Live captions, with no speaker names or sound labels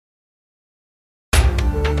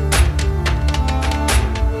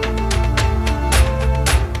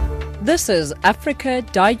This is Africa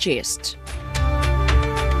Digest.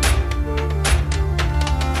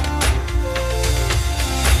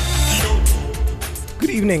 Good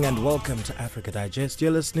evening and welcome to Africa Digest. You're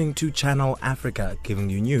listening to Channel Africa, giving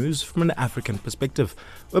you news from an African perspective.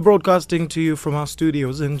 We're broadcasting to you from our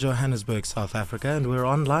studios in Johannesburg, South Africa, and we're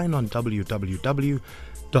online on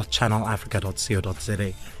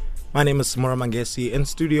www.channelafrica.co.za. My name is Samora Mangesi, in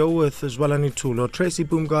studio with Zwelani Tulo, Tracy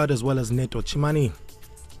Boomgard, as well as Neto Chimani.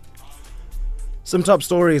 Some top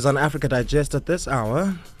stories on Africa Digest at this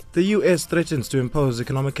hour. The US threatens to impose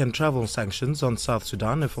economic and travel sanctions on South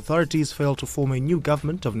Sudan if authorities fail to form a new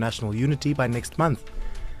government of national unity by next month.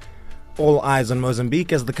 All eyes on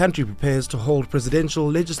Mozambique as the country prepares to hold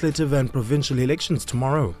presidential, legislative and provincial elections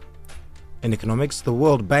tomorrow. In economics, the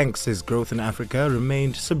World Bank says growth in Africa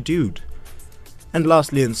remained subdued. And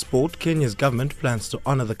lastly, in sport, Kenya's government plans to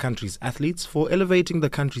honor the country's athletes for elevating the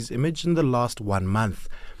country's image in the last 1 month.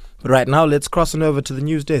 But right now, let's cross on over to the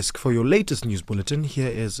news desk for your latest news bulletin.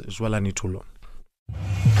 Here is Zwelani Tulo.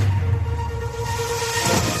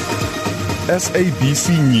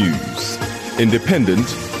 SABC News, independent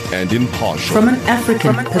and impartial. From an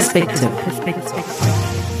African perspective.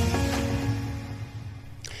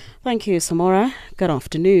 Thank you, Samora. Good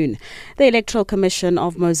afternoon. The Electoral Commission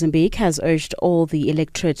of Mozambique has urged all the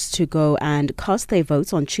electorates to go and cast their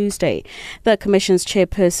votes on Tuesday. The Commission's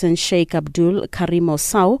chairperson, Sheikh Abdul Karimo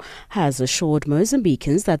Sow, has assured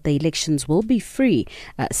Mozambicans that the elections will be free,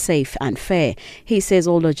 safe and fair. He says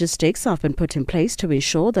all logistics have been put in place to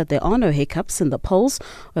ensure that there are no hiccups in the polls.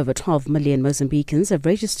 Over 12 million Mozambicans have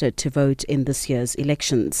registered to vote in this year's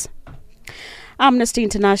elections. Amnesty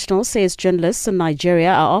International says journalists in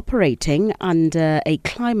Nigeria are operating under a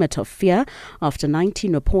climate of fear after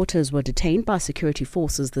 19 reporters were detained by security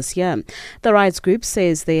forces this year. The rights group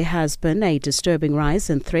says there has been a disturbing rise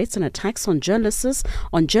in threats and attacks on journalists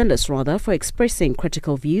for expressing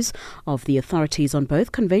critical views of the authorities on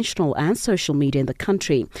both conventional and social media in the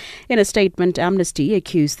country. In a statement, Amnesty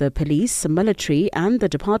accused the police, military and the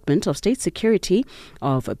Department of State Security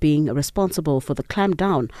of being responsible for the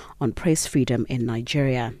clampdown on press freedom in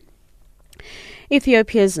Nigeria.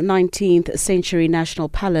 Ethiopia's 19th century national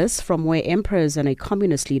palace, from where emperors and a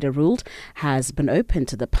communist leader ruled, has been opened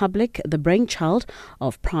to the public. The brainchild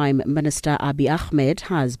of Prime Minister Abiy Ahmed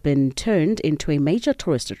has been turned into a major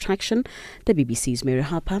tourist attraction. The BBC's Mary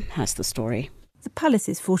Harper has the story. The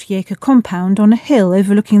palace's 40-acre compound on a hill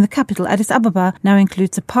overlooking the capital, Addis Ababa, now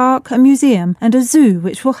includes a park, a museum and a zoo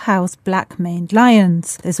which will house black-maned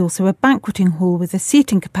lions. There's also a banqueting hall with a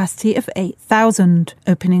seating capacity of 8,000.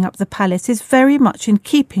 Opening up the palace is very much in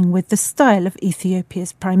keeping with the style of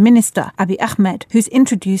Ethiopia's Prime Minister, Abiy Ahmed, who's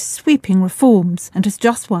introduced sweeping reforms and has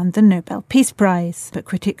just won the Nobel Peace Prize. But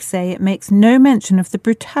critics say it makes no mention of the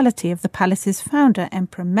brutality of the palace's founder,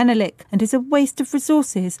 Emperor Menelik, and is a waste of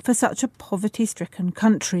resources for such a poverty-stricken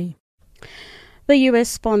country. The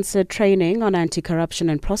US-sponsored training on anti-corruption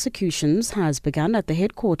and prosecutions has begun at the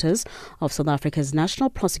headquarters of South Africa's National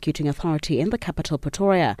Prosecuting Authority in the capital,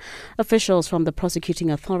 Pretoria. Officials from the Prosecuting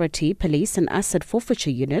Authority, Police and Asset Forfeiture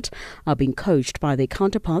Unit are being coached by their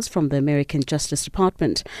counterparts from the American Justice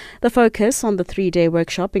Department. The focus on the 3-day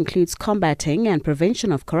workshop includes combating and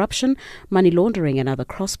prevention of corruption, money laundering and other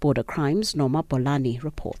cross-border crimes. Norma Bolani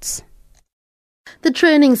reports. The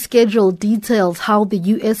training schedule details how the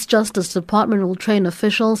U.S. Justice Department will train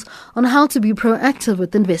officials on how to be proactive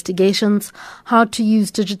with investigations, how to use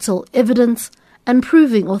digital evidence, and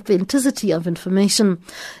proving authenticity of information.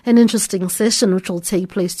 An interesting session which will take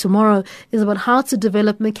place tomorrow is about how to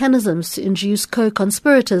develop mechanisms to induce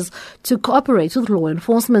co-conspirators to cooperate with law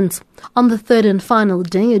enforcement. On the third and final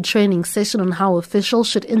day, a training session on how officials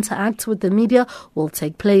should interact with the media will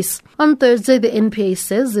take place. On Thursday, the NPA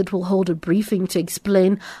says it will hold a briefing to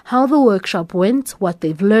explain how the workshop went, what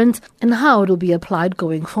they've learned, and how it will be applied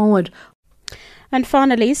going forward. And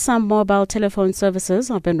finally, some mobile telephone services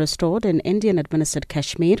have been restored in Indian-administered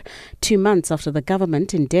Kashmir 2 months after the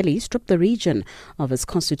government in Delhi stripped the region of its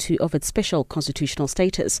special constitutional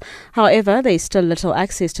status. However, there is still little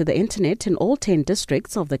access to the internet in all 10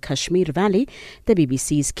 districts of the Kashmir Valley. The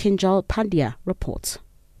BBC's Kinjal Pandya reports.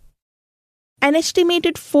 An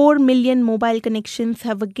estimated 4 million mobile connections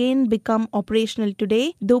have again become operational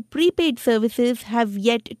today, though prepaid services have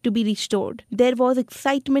yet to be restored. There was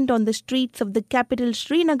excitement on the streets of the capital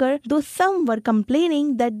Srinagar, though some were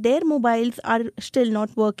complaining that their mobiles are still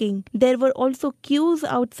not working. There were also queues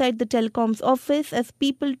outside the telecom's office as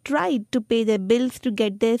people tried to pay their bills to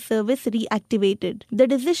get their service reactivated. The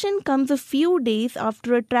decision comes a few days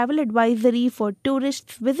after a travel advisory for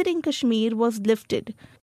tourists visiting Kashmir was lifted.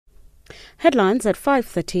 Headlines at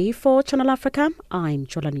 5:30 for Channel Africa. I'm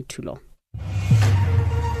Jolani Tulo.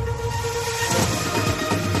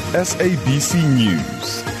 SABC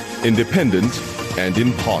News, independent and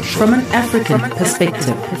impartial. From an African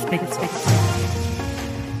perspective.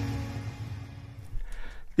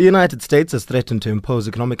 The United States has threatened to impose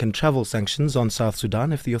economic and travel sanctions on South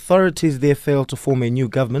Sudan if the authorities there fail to form a new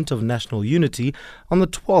government of national unity on the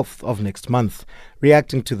 12th of next month.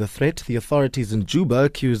 Reacting to the threat, the authorities in Juba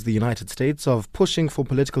accused the United States of pushing for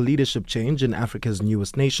political leadership change in Africa's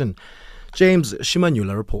newest nation. James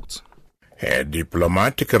Shimanyula reports. A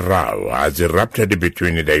diplomatic row has erupted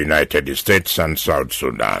between the United States and South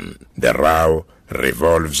Sudan. The row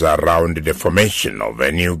revolves around the formation of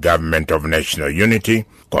a new government of national unity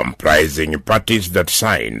comprising parties that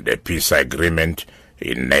signed a peace agreement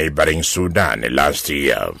in neighboring Sudan last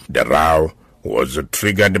year. The row was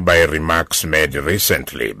triggered by remarks made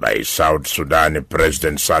recently by South Sudan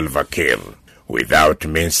President Salva Kiir. Without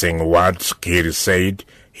mincing words, Kiir said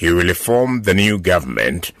he will form the new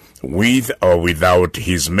government with or without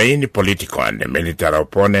his main political and military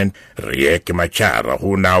opponent, Riek Machar,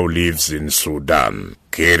 who now lives in Sudan.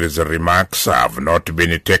 Kiir's remarks have not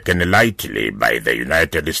been taken lightly by the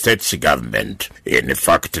United States government. In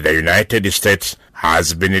fact, the United States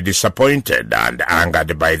has been disappointed and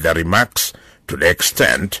angered by the remarks to the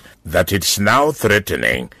extent that it's now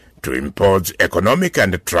threatening to impose economic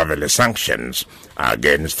and travel sanctions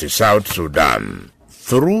against South Sudan.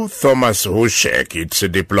 Through Thomas Hushek, its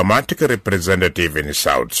diplomatic representative in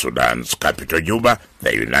South Sudan's capital Juba,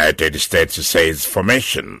 the United States says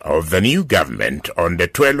formation of the new government on the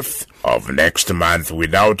 12th of next month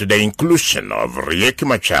without the inclusion of Riek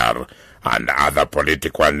Machar and other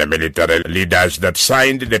political and military leaders that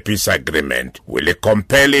signed the peace agreement will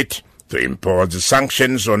compel it to impose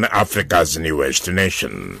sanctions on Africa's newest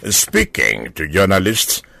nation. Speaking to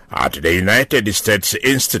journalists at the United States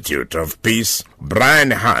Institute of Peace,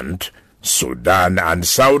 Brian Hunt, Sudan and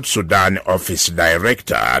South Sudan Office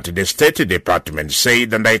Director at the State Department,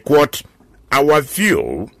 said, and I quote, "Our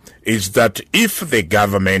view is that if the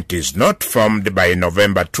government is not formed by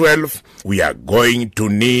November 12, we are going to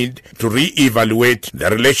need to re-evaluate the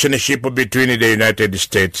relationship between the United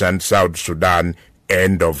States and South Sudan,"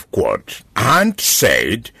 end of quote. Hunt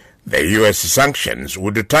said the U.S. sanctions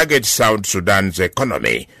would target South Sudan's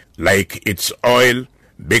economy like its oil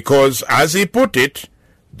because, as he put it,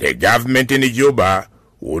 the government in Juba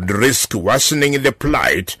would risk worsening the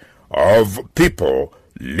plight of people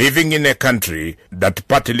living in a country that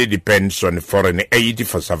partly depends on foreign aid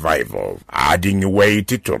for survival. Adding weight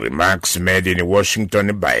to remarks made in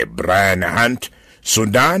Washington by Brian Hunt,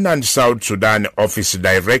 Sudan and South Sudan Office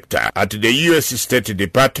Director at the U.S. State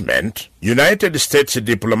Department, United States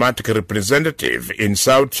diplomatic representative in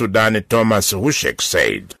South Sudan Thomas Hushek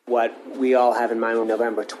said, "What we all have in mind on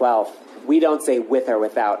November 12th, we don't say with or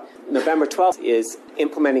without. November 12th is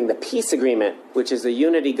implementing the peace agreement, which is a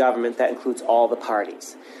unity government that includes all the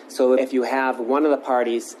parties. So if you have one of the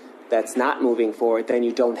parties that's not moving forward, then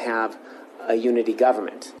you don't have a unity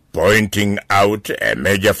government." Pointing out a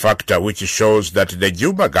major factor which shows that the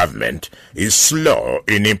Juba government is slow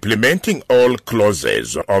in implementing all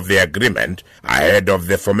clauses of the agreement ahead of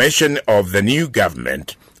the formation of the new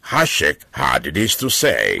government, Hushek had this to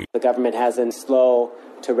say. The government has been slow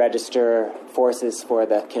to register forces for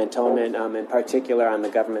the cantonment. In particular, on the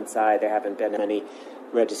government side, there haven't been any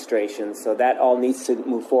registrations. So that all needs to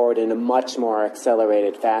move forward in a much more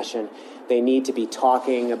accelerated fashion. They need to be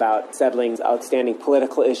talking about settling outstanding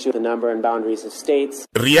political issues, the number and boundaries of states.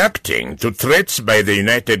 Reacting to threats by the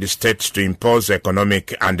United States to impose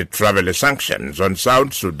economic and travel sanctions on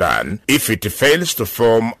South Sudan if it fails to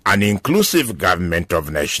form an inclusive government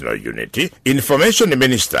of national unity, Information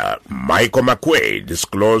Minister Michael McQuaid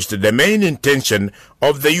disclosed the main intention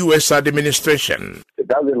of the U.S. administration. It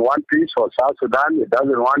doesn't want peace for South Sudan. It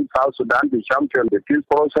doesn't want South Sudan to champion the peace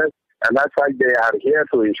process. And that's why they are here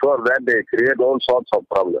to ensure that they create all sorts of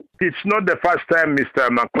problems. It's not the first time, Mr.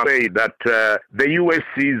 McQuaid, that the U.S.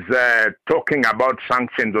 is talking about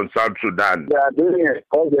sanctions on South Sudan. They are doing it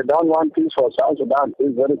because they don't want peace for South Sudan.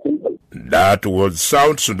 It's very simple. That was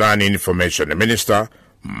South Sudan Information Minister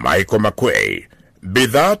Michael McQuaid. Be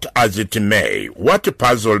that as it may, what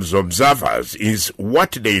puzzles observers is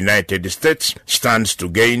what the United States stands to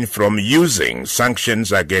gain from using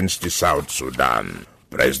sanctions against South Sudan.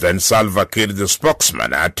 President Salva Kiir, the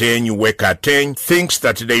spokesman, Ateng Weka Ateng, thinks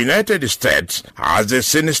that the United States has a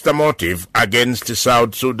sinister motive against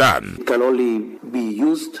South Sudan. It can only be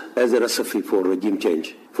used as a recipe for regime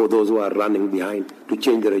change, for those who are running behind to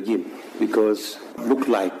change the regime, because look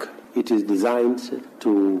like It is designed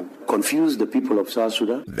to confuse the people of South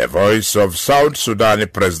Sudan. The voice of South Sudan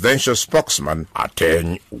presidential spokesman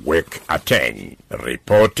Ateng Wek Ateng.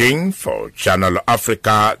 Reporting for Channel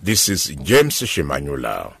Africa, this is James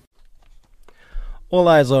Shimanyula. All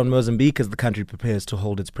eyes are on Mozambique as the country prepares to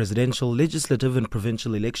hold its presidential, legislative and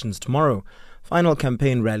provincial elections tomorrow. Final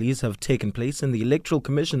campaign rallies have taken place and the Electoral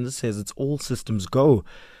Commission says it's all systems go.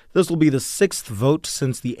 This will be the sixth vote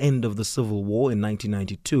since the end of the civil war in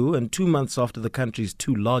 1992 and 2 months after the country's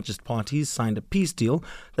two largest parties signed a peace deal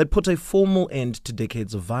that put a formal end to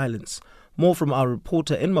decades of violence. More from our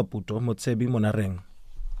reporter in Maputo, Motsebi Monareng.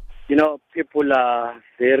 You know, people are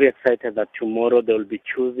very excited that tomorrow they will be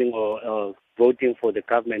choosing or voting for the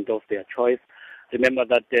government of their choice. Remember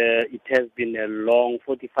that it has been a long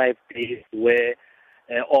 45 days where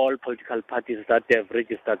all political parties that have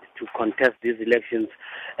registered to contest these elections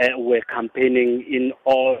were campaigning in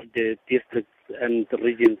all the districts and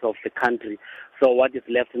regions of the country. So what is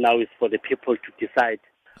left now is for the people to decide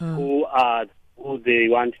who they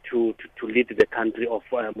want to lead the country of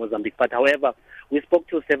Mozambique. But however, we spoke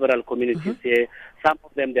to several communities here. Some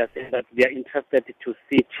of them, they are saying that they are interested to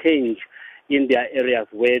see change in their areas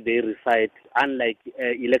where they reside, unlike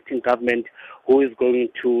electing government who is going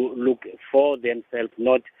to look for themselves,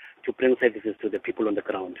 not to bring services to the people on the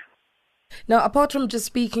ground. Now, apart from just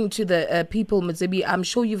speaking to the people, Motsebi, I'm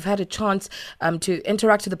sure you've had a chance to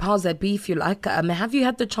interact with the powers that be, if you like. Have you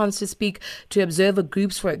had the chance to speak to observer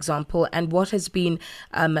groups, for example, and what has been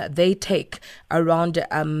their take around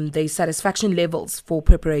their satisfaction levels for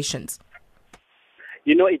preparations?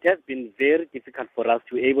 You know, it has been very difficult for us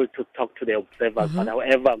to be able to talk to the observers. But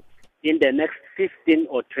however, in the next 15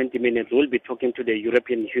 or 20 minutes, we'll be talking to the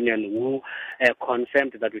European Union who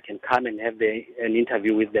confirmed that we can come and have an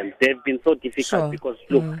interview with them. They've been so difficult because,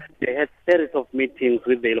 look, they had a series of meetings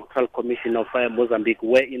with the Electoral Commission of Mozambique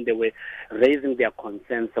wherein they were raising their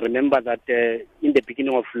concerns. Remember that in the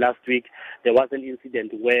beginning of last week, there was an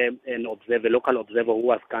incident where a local observer who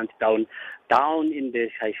was gunned down in the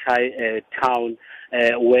Shai town,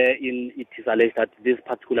 wherein it is alleged that this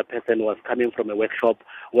particular person was coming from a workshop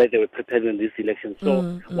where they were preparing this election.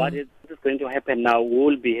 So what is going to happen now, we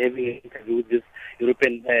will be having an interview with this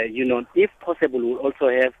European Union. If possible, we'll also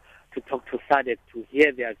have to talk to SADC to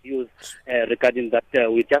hear their views regarding that.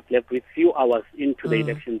 We just left with few hours into the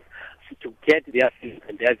elections to get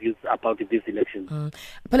their views about these elections.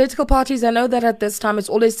 Political parties, I know that at this time it's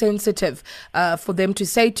always sensitive for them to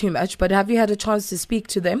say too much, but have you had a chance to speak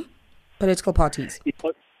to them, political parties?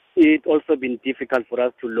 It's also been difficult for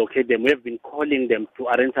us to locate them. We have been calling them to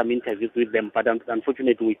arrange some interviews with them, but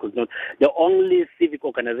unfortunately we could not. The only civic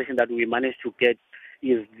organization that we managed to get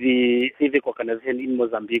is the civic organization in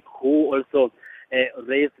Mozambique, who also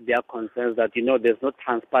raised their concerns that, you know, there's no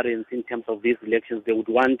transparency in terms of these elections. They would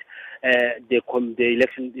want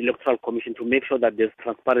the Electoral Commission to make sure that there's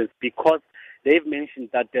transparency, because they've mentioned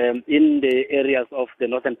that in the areas of the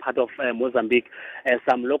northern part of Mozambique,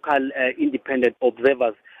 some local independent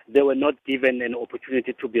observers, they were not given an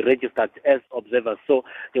opportunity to be registered as observers. So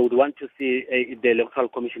they would want to see the Electoral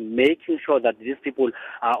Commission making sure that these people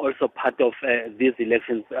are also part of these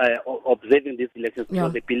elections, observing these elections,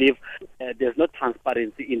 because they believe there's no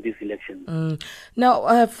transparency in these elections.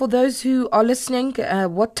 Now, for those who are listening,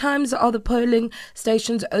 what times are the polling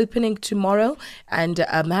stations opening tomorrow? And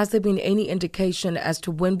has there been any indication as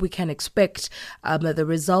to when we can expect the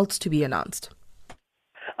results to be announced?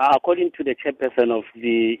 According to the chairperson of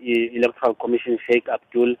the Electoral Commission, Sheikh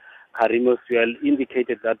Abdul Karim Oswell,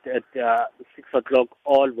 indicated that at 6 o'clock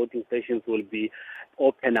all voting stations will be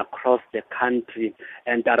open across the country,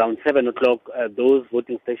 and around 7 o'clock those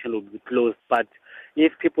voting stations will be closed. But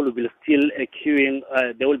if people will be still queuing,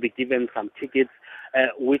 they will be given some tickets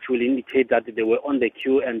which will indicate that they were on the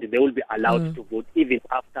queue, and they will be allowed to vote even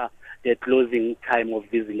after the closing time of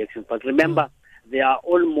these elections. But remember, there are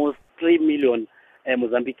almost 3 million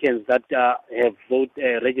Mozambicans that have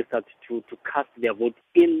registered to cast their vote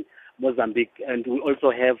in Mozambique, and we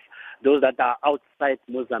also have those that are outside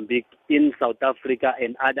Mozambique in South Africa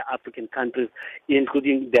and other African countries,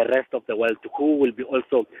 including the rest of the world, who will be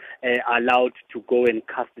also allowed to go and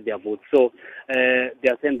cast their vote. So they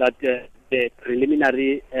are saying that the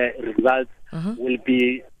preliminary results will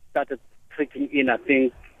be started trickling in, I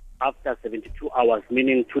think, after 72 hours,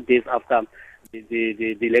 meaning 2 days after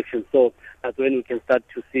the election. So that's when we can start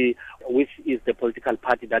to see which is the political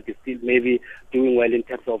party that is still maybe doing well in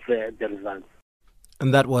terms of the results.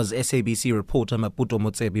 And that was SABC reporter Maputo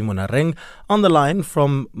Motsebi Monareng on the line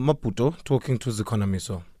from Maputo, talking to Zikona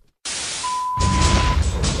Miso.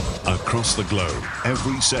 Across the globe,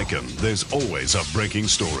 every second, there's always a breaking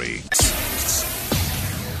story.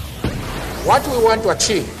 What we want to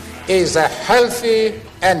achieve is a healthy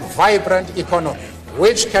and vibrant economy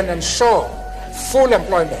which can ensure full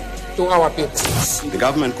employment to our people. The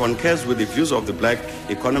government concurs with the views of the Black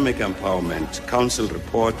Economic Empowerment Council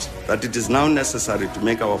report that it is now necessary to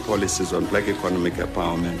make our policies on black economic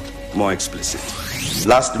empowerment more explicit.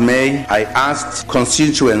 Last May, I asked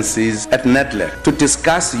constituencies at NEDLAC to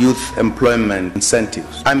discuss youth employment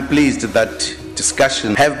incentives. I'm pleased that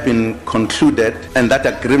discussions have been concluded and that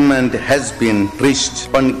agreement has been reached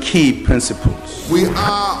on key principles. We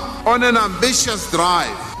are on an ambitious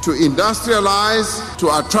drive to industrialize, to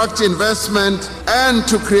attract investment, and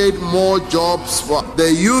to create more jobs for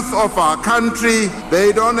the youth of our country.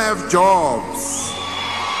 They don't have jobs.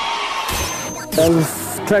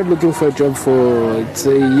 I've tried looking for a job for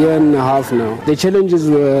a year and a half now. The challenges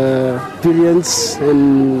were experience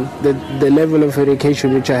and the level of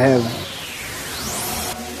education which I have.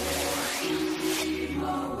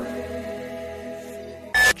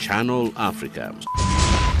 Channel Africa.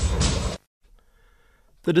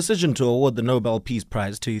 The decision to award the Nobel Peace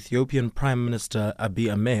Prize to Ethiopian Prime Minister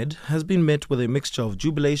Abiy Ahmed has been met with a mixture of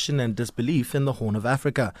jubilation and disbelief in the Horn of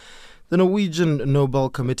Africa. The Norwegian Nobel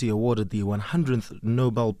Committee awarded the 100th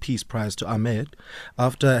Nobel Peace Prize to Ahmed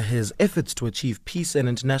after his efforts to achieve peace and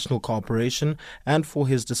international cooperation and for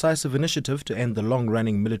his decisive initiative to end the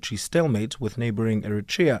long-running military stalemate with neighboring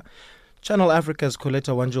Eritrea. Channel Africa's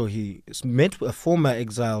Coletta Wanjohi met a former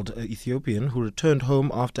exiled Ethiopian who returned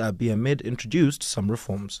home after Abiy Ahmed introduced some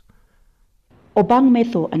reforms. Obang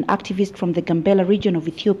Metho, an activist from the Gambela region of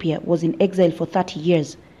Ethiopia, was in exile for 30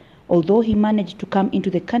 years. Although he managed to come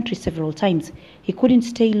into the country several times, he couldn't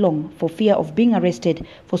stay long for fear of being arrested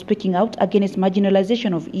for speaking out against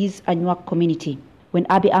marginalization of his Anuak community. When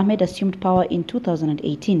Abiy Ahmed assumed power in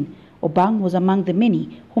 2018, Obang was among the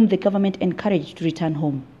many whom the government encouraged to return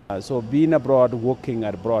home. So being abroad, working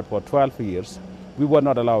abroad for 12 years, we were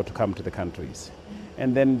not allowed to come to the countries.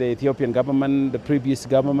 And then the Ethiopian government, the previous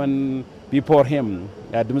government, before him,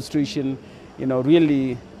 the administration,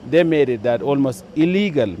 really, they made it that almost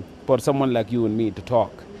illegal for someone like you and me to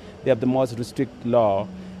talk. They have the most strict law,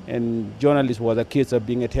 and journalists were accused of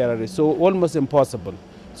being a terrorist, so almost impossible.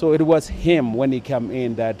 So it was him, when he came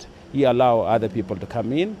in, that he allowed other people to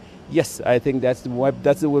come in. Yes, I think that's the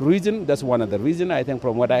reason. That's one of the reasons. I think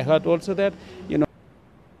from what I heard also that,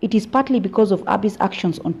 It is partly because of Abiy's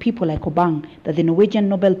actions on people like Obang that the Norwegian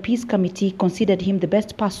Nobel Peace Committee considered him the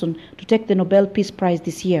best person to take the Nobel Peace Prize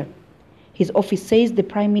this year. His office says the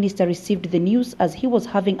Prime Minister received the news as he was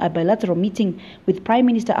having a bilateral meeting with Prime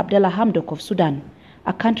Minister Abdallah Hamdok of Sudan,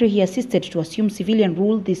 a country he assisted to assume civilian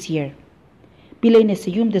rule this year. Bilene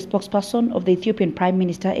Seyum, the spokesperson of the Ethiopian Prime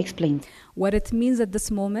Minister, explained. What it means at this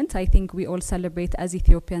moment, I think we all celebrate as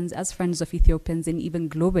Ethiopians, as friends of Ethiopians, and even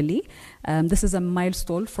globally. This is a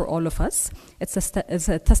milestone for all of us. It's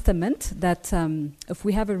a testament that if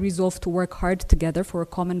we have a resolve to work hard together for a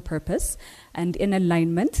common purpose and in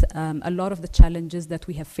alignment, a lot of the challenges that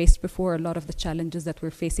we have faced before, a lot of the challenges that we're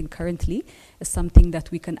facing currently is something that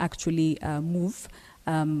we can actually move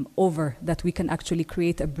over, that we can actually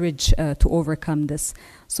create a bridge to overcome this.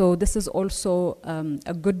 So this is also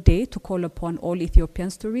a good day to call upon all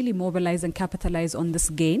Ethiopians to really mobilize and capitalize on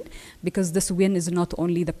this gain, because this win is not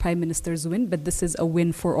only the Prime Minister's win, but this is a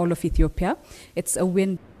win for all of Ethiopia. It's a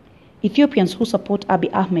win. Ethiopians who support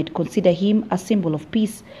Abiy Ahmed consider him a symbol of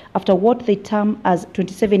peace after what they term as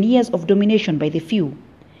 27 years of domination by the few.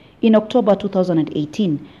 In October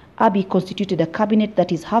 2018, Abiy constituted a cabinet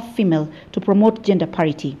that is half female to promote gender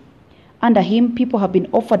parity. Under him, people have been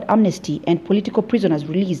offered amnesty and political prisoners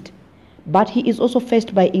released. But he is also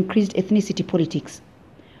faced by increased ethnicity politics.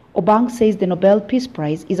 Obang says the Nobel Peace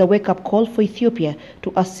Prize is a wake-up call for Ethiopia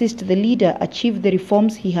to assist the leader achieve the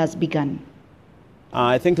reforms he has begun.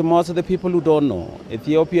 I think to most of the people who don't know,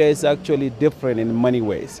 Ethiopia is actually different in many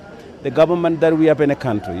ways. The government that we have in the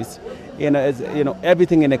countries,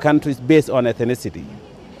 everything in the country is based on ethnicity.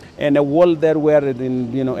 In a world there where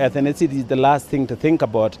ethnicity is the last thing to think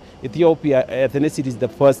about, Ethiopia, ethnicity is the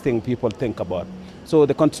first thing people think about. So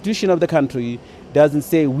the constitution of the country doesn't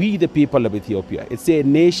say we the people of Ethiopia. It says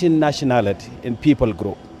nation, nationality, and people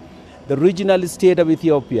group. The regional state of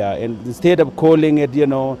Ethiopia, and instead of calling it,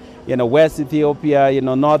 West Ethiopia,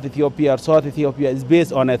 North Ethiopia, or South Ethiopia, is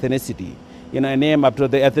based on ethnicity. A name after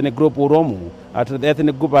the ethnic group Oromo, after the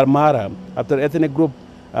ethnic group Amhara, after the ethnic group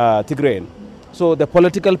Tigray. So the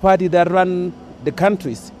political party that run the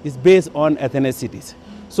countries is based on ethnicities.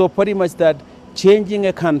 So pretty much that changing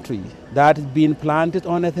a country that is being planted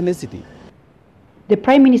on ethnicity. The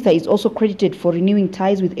Prime Minister is also credited for renewing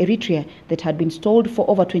ties with Eritrea that had been stalled for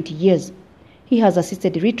over 20 years. He has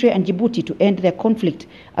assisted Eritrea and Djibouti to end their conflict,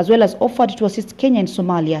 as well as offered to assist Kenya and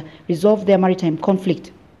Somalia resolve their maritime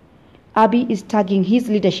conflict. Abiy is tagging his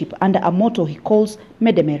leadership under a motto he calls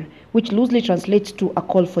Medemer, which loosely translates to a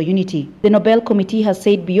call for unity. The Nobel Committee has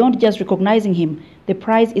said beyond just recognizing him, the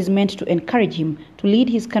prize is meant to encourage him to lead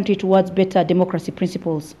his country towards better democracy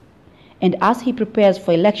principles. And as he prepares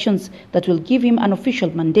for elections that will give him an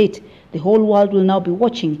official mandate, the whole world will now be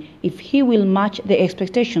watching if he will match the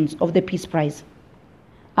expectations of the Peace Prize.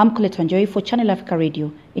 I'm Colette Wanjoy for Channel Africa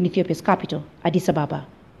Radio in Ethiopia's capital, Addis Ababa.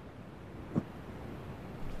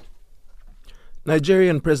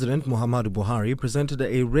 Nigerian President Muhammadu Buhari presented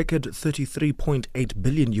a record $33.8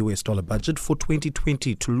 billion budget for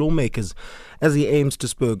 2020 to lawmakers as he aims to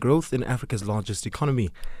spur growth in Africa's largest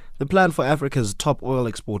economy. The plan for Africa's top oil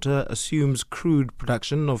exporter assumes crude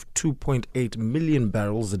production of 2.8 million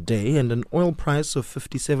barrels a day and an oil price of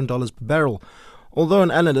 $57 per barrel. Although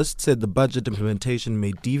an analyst said the budget implementation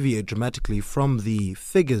may deviate dramatically from the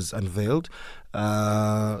figures unveiled,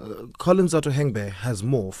 Collins Atohengbe has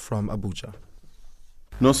more from Abuja.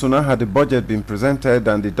 No sooner had the budget been presented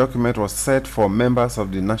and the document was set for members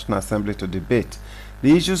of the National Assembly to debate.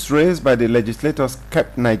 The issues raised by the legislators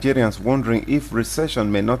kept Nigerians wondering if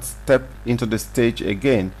recession may not step into the stage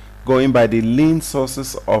again, going by the lean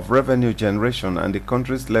sources of revenue generation and the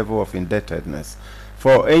country's level of indebtedness.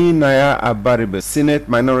 For Eyinaya Abaribe, Senate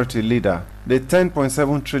Minority Leader, the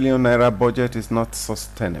 10.7 trillion naira budget is not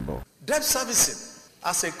sustainable. Debt servicing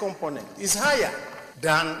as a component is higher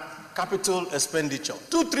than capital expenditure.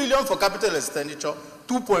 2 trillion for capital expenditure,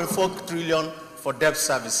 2.4 trillion for debt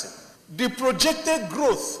servicing. The projected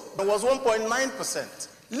growth was 1.9%,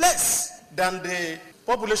 less than the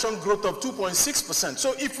population growth of 2.6%.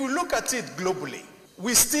 So if we look at it globally,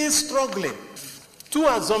 we're still struggling. Two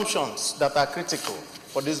assumptions that are critical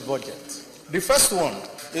for this budget. The first one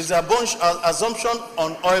is the assumption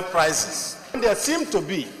on oil prices. There seems to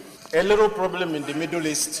be a little problem in the Middle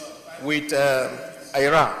East with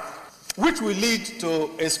Iran, which will lead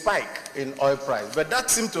to a spike in oil price. But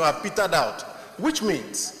that seems to have petered out, which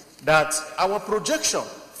means that our projection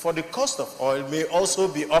for the cost of oil may also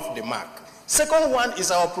be off the mark. Second one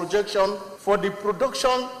is our projection for the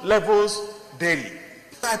production levels daily.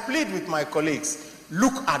 I plead with my colleagues,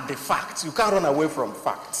 look at the facts. You can't run away from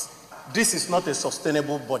facts. This is not a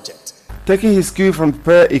sustainable budget. Taking his cue from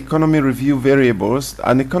per economy review variables,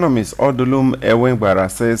 an economist, Odulum Ewengbara,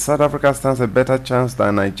 says South Africa stands a better chance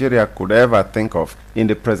than Nigeria could ever think of in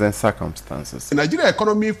the present circumstances. The Nigeria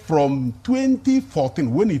economy from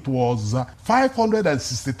 2014, when it was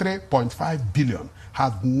 563.5 billion,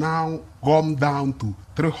 has now gone down to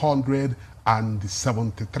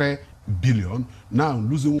 373 billion, now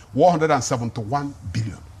losing 171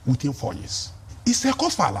 billion within 4 years. It's a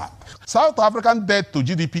cost for that. South African debt to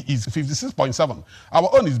GDP is 56.7. Our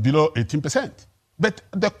own is below 18%. But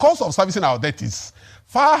the cost of servicing our debt is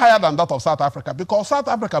far higher than that of South Africa because South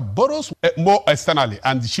Africa borrows more externally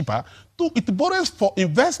and cheaper. It borrows for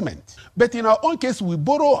investment. But in our own case, we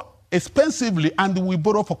borrow expensively and we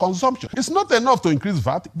borrow for consumption. It's not enough to increase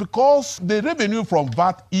VAT because the revenue from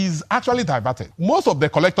VAT is actually diverted. Most of the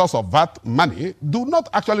collectors of VAT money do not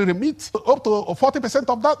actually remit up to 40%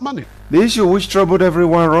 of that money. The issue which troubled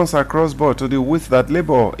everyone runs across board to the width that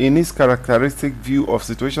Labour, in its characteristic view of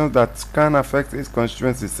situations that can affect its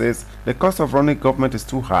constituency, says the cost of running government is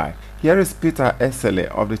too high. Here is Peter Esele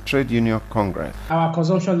of the Trade Union Congress. Our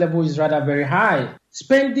consumption level is rather very high.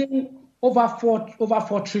 Spending over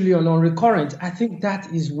 4 trillion on recurrent, I think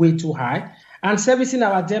that is way too high. And servicing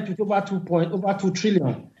our debt with over 2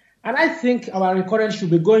 trillion. And I think our recurrent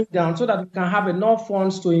should be going down so that we can have enough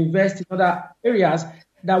funds to invest in other areas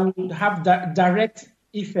that will have direct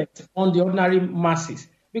effect on the ordinary masses.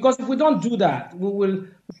 Because if we don't do that, we'll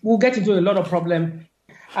get into a lot of problems.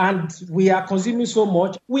 And we are consuming so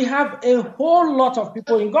much. We have a whole lot of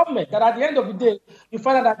people in government that at the end of the day, you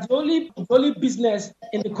find out that the only business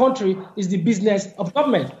in the country is the business of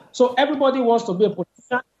government. So everybody wants to be a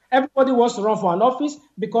politician. Everybody wants to run for an office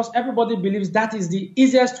because everybody believes that is the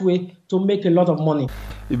easiest way to make a lot of money.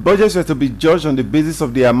 If budgets were to be judged on the basis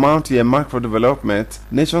of the amount earmarked for development,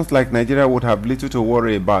 nations like Nigeria would have little to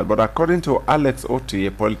worry about. But according to Alex Oti,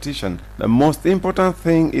 a politician, the most important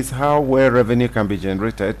thing is how well revenue can be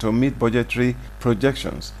generated to meet budgetary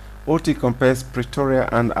projections. Oti compares Pretoria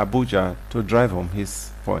and Abuja to drive home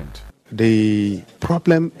his point. The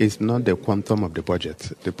problem is not the quantum of the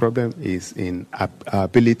budget. The problem is in our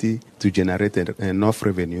ability to generate enough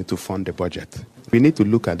revenue to fund the budget. We need to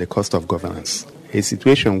look at the cost of governance. A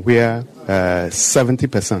situation where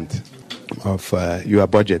 70% of your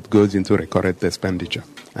budget goes into recurrent expenditure.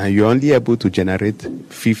 and you're only able to generate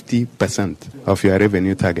 50% of your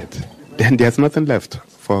revenue target, then there's nothing left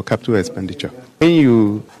for capital expenditure. When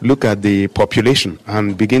you look at the population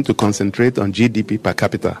and begin to concentrate on GDP per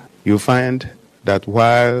capita, you find that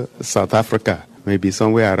while South Africa may be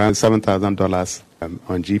somewhere around $7,000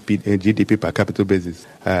 on GDP per capita basis,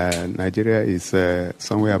 Nigeria is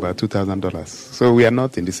somewhere about $2,000. So we are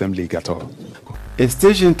not in the same league at all. A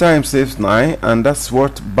station time saves 9, and that's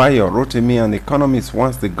what Bayo, Rotimi and economists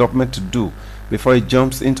wants the government to do before it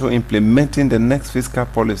jumps into implementing the next fiscal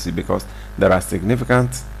policy, because there are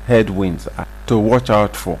significant headwinds to watch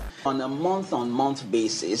out for. On a month-on-month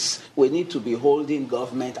basis, we need to be holding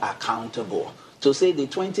government accountable to say the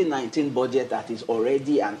 2019 budget that is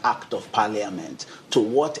already an act of parliament, to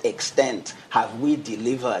what extent have we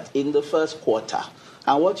delivered in the first quarter?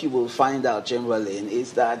 And what you will find out, Chamberlain,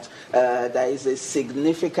 is that there is a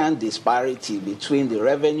significant disparity between the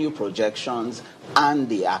revenue projections and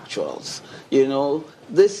the actuals. You know,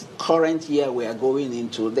 this current year we are going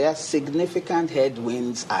into, there are significant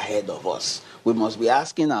headwinds ahead of us. We must be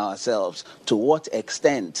asking ourselves, to what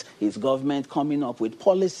extent is government coming up with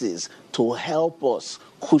policies to help us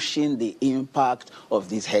cushion the impact of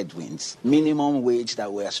these headwinds? Minimum wage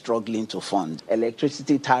that we are struggling to fund,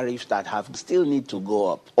 electricity tariffs that still need to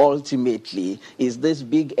go up. Ultimately, is this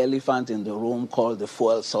big elephant in the room called the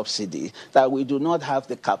fuel subsidy that we do not have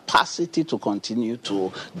the capacity to continue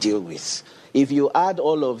to deal with. If you add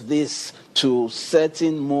all of this to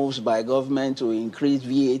certain moves by government to increase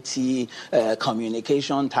VAT,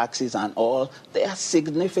 communication taxes and all, there are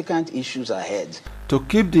significant issues ahead. To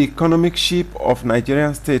keep the economic ship of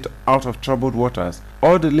Nigerian state out of troubled waters,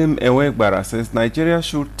 Odelim Ewegbara says Nigeria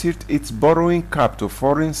should tilt its borrowing cap to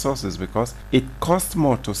foreign sources because it costs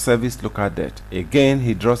more to service local debt. Again,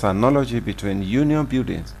 he draws an analogy between union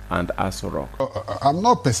buildings and Aso Rock. I'm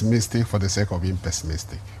not pessimistic for the sake of being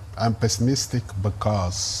pessimistic. I'm pessimistic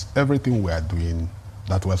because everything we are doing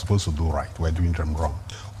that we're supposed to do right, we're doing them wrong.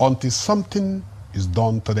 Until something is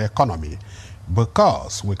done to the economy,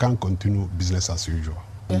 because we can't continue business as usual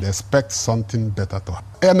and expect something better to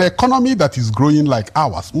happen. An economy that is growing like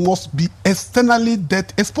ours must be externally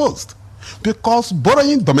debt exposed, because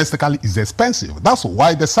borrowing domestically is expensive. That's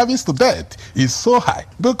why the service to debt is so high.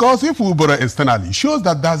 Because if we borrow externally, it shows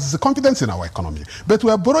that there's confidence in our economy. But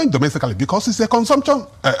we are borrowing domestically because it's a consumption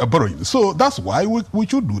borrowing. So that's why we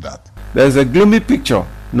should do that. There's a gloomy picture,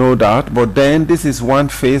 no doubt, but then this is one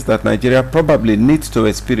phase that Nigeria probably needs to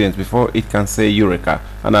experience before it can say Eureka.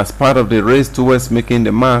 And as part of the race towards making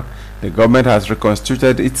the mark, the government has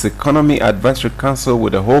reconstituted its Economy Advisory Council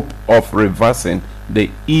with the hope of reversing the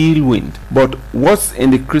ill wind. But what's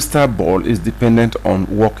in the crystal ball is dependent on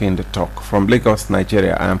walking the talk. From Lagos,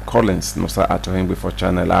 Nigeria, I am Collins Nusa Atohengbe for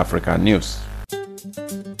Channel Africa News.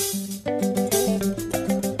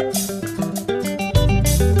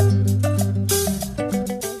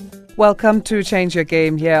 Welcome to Change Your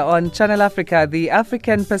Game here on Channel Africa, the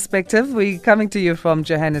African perspective. We're coming to you from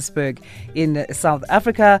Johannesburg in South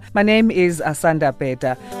Africa. My name is Asanda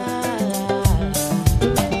Beta.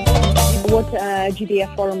 What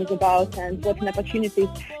GDF Forum is about and what an opportunity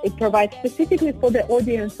it provides specifically for the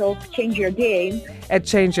audience of Change Your Game. At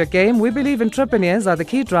Change Your Game, we believe entrepreneurs are the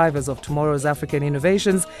key drivers of tomorrow's African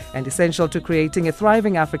innovations and essential to creating a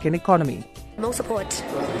thriving African economy. More support,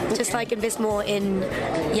 just like invest more in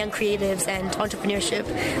young creatives and entrepreneurship,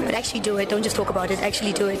 but actually do it. Don't just talk about it,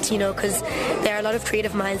 actually do it, because there are a lot of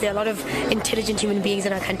creative minds, there are a lot of intelligent human beings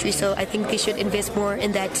in our country, so I think they should invest more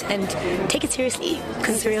in that and take it seriously,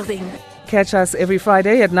 because it's a real thing. Catch us every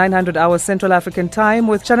Friday at 900 hours Central African Time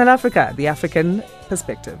with Channel Africa, the African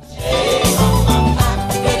perspective.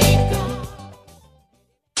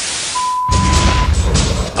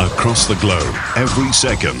 Across the globe, every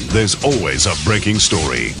second, there's always a breaking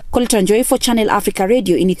story. Colton Joy for Channel Africa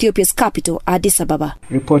Radio in Ethiopia's capital, Addis Ababa.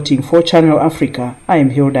 Reporting for Channel Africa, I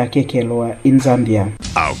am Hilda Kekeloa in Zambia.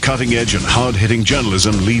 Our cutting-edge and hard-hitting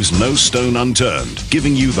journalism leaves no stone unturned,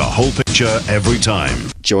 giving you the whole picture every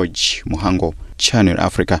time. George Muhango, Channel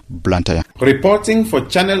Africa, Blantyre. Reporting for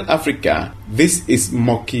Channel Africa, this is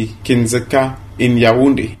Moki Kinzeka in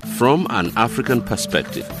Yaoundé. From an African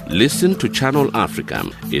perspective, listen to Channel Africa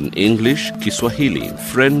in English, Kiswahili,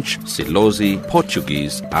 French, Silozi,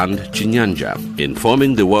 Portuguese, and Chinyanja,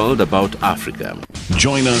 informing the world about Africa.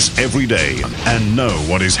 Join us every day and know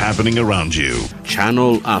what is happening around you.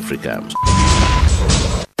 Channel Africa.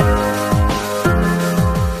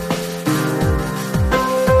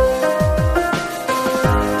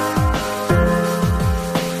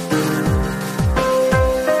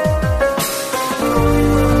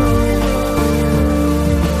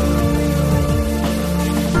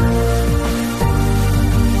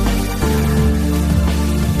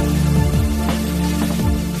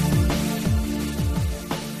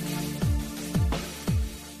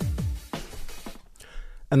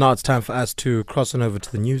 And now it's time for us to cross on over to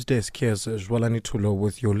the news desk. Here's Zwelani Tulo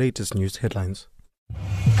with your latest news headlines.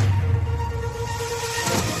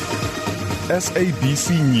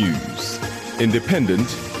 SABC News, independent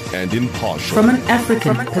and impartial. From an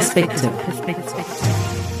African perspective.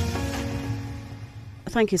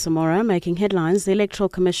 Thank you, Samora. Making headlines, the Electoral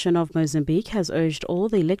Commission of Mozambique has urged all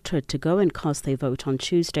the electorate to go and cast their vote on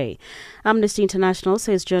Tuesday. Amnesty International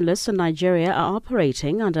says journalists in Nigeria are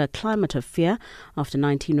operating under a climate of fear after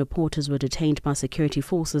 19 reporters were detained by security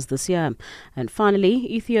forces this year. And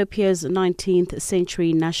finally, Ethiopia's 19th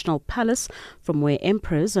century national palace, from where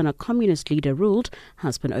emperors and a communist leader ruled,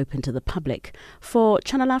 has been open to the public. For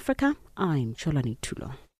Channel Africa, I'm Cholani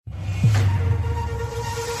Tulo.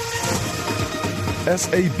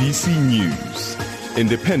 SABC News,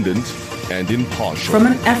 independent and impartial. From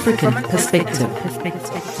an African perspective.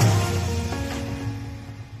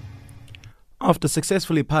 After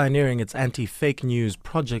successfully pioneering its anti-fake news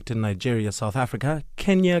project in Nigeria, South Africa,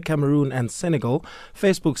 Kenya, Cameroon and Senegal,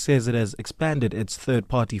 Facebook says it has expanded its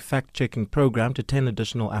third-party fact-checking program to 10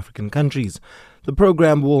 additional African countries. The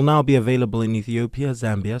program will now be available in Ethiopia,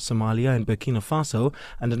 Zambia, Somalia and Burkina Faso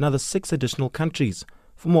and another 6 additional countries.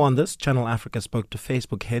 For more on this, Channel Africa spoke to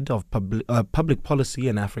Facebook head of public policy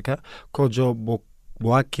in Africa, Kojo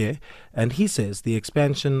Boake, and he says the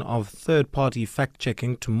expansion of third-party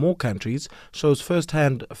fact-checking to more countries shows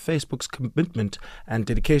firsthand Facebook's commitment and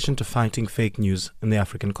dedication to fighting fake news in the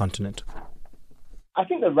African continent. I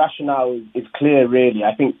think the rationale is clear, really.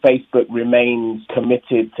 I think Facebook remains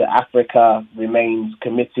committed to Africa, remains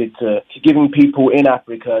committed to giving people in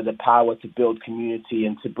Africa the power to build community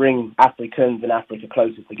and to bring Africans and Africa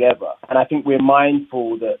closer together. And I think we're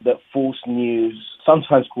mindful that false news,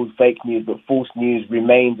 sometimes called fake news, but false news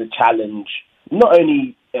remains a challenge, not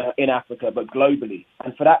only in Africa, but globally.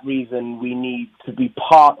 And for that reason, we need to be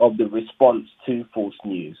part of the response to false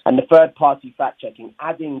news. And the third-party fact-checking,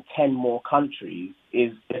 adding 10 more countries,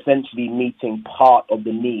 is essentially meeting part of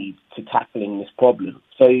the need to tackling this problem.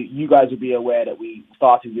 So you guys will be aware that we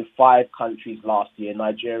started with 5 countries last year: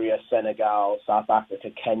 Nigeria, Senegal, South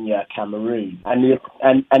Africa, Kenya, Cameroon. And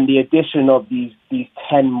the addition of these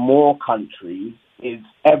 10 more countries is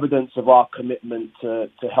evidence of our commitment to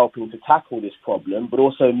helping to tackle this problem, but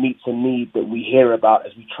also meets a need that we hear about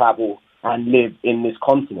as we travel and live in this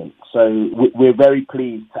continent. So we're very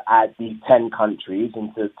pleased to add these 10 countries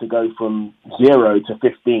and to go from 0 to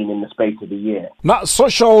 15 in the space of a year. Now,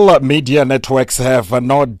 social media networks have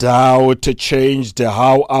no doubt changed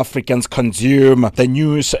how Africans consume the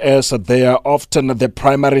news, as they are often the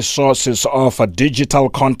primary sources of digital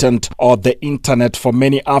content or the internet for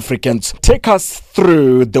many Africans. Take us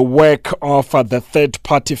through the work of the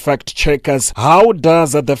third-party fact-checkers. How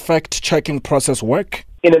does the fact-checking process work?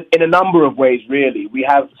 In a number of ways, really.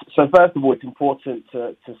 So first of all, it's important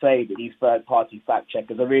to say that these third-party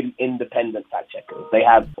fact-checkers are really independent fact-checkers. They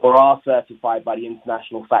have or are certified by the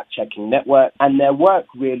International Fact-Checking Network, and their work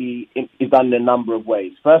really is done in a number of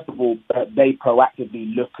ways. First of all, they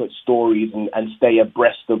proactively look at stories and stay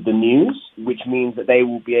abreast of the news, which means that they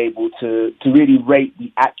will be able to really rate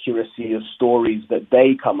the accuracy of stories that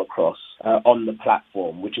they come across on the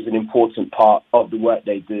platform, which is an important part of the work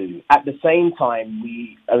they do. At the same time,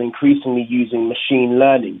 we are increasingly using machine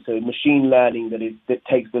learning. So machine learning that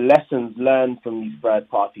takes the lessons learned from these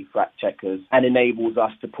third-party fact-checkers and enables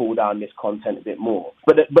us to pull down this content a bit more.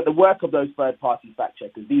 But the work of those third-party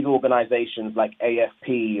fact-checkers, these organizations like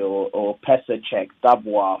AFP or PESA-Check,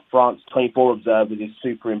 Davoir, France 24 Observers is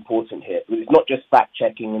super important here. It's not just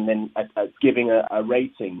fact-checking and then giving a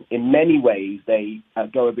rating. In many ways, they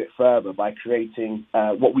go a bit further by creating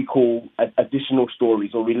what we call additional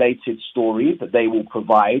stories or related stories that they will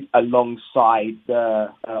provide alongside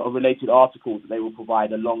or related articles that they will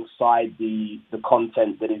provide alongside the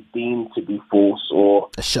content that is deemed to be false or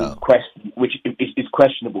which is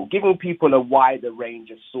questionable, giving people a wider range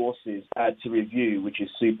of sources to review, which is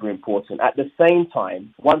super important. At the same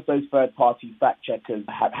time, once those third-party fact-checkers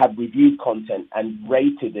have reviewed content and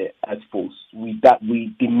rated it as false, we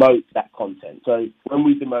demote that content. So when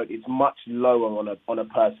we demote, it's much lower on a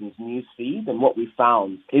person's news feed. And what we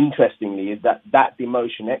found, interestingly, is that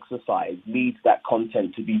demotion exercise leads that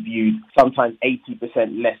content to be viewed sometimes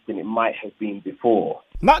 80% less than it might have been before.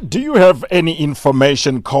 Now, do you have any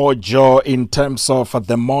information, Kojo, in terms of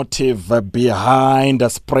the motive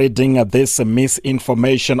behind spreading this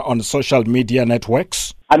misinformation on social media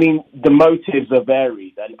networks? I mean, the motives are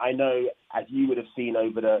varied, and I know, as you would have seen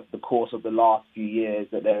over the course of the last few years,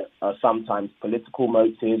 that there are sometimes political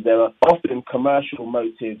motives, there are often commercial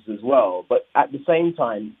motives as well. But at the same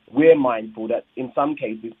time, we're mindful that in some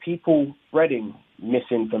cases, people spreading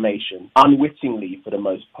misinformation unwittingly for the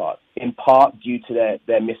most part, in part due to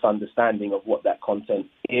their misunderstanding of what that content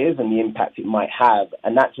is and the impact it might have.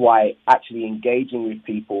 And that's why actually engaging with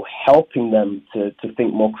people, helping them to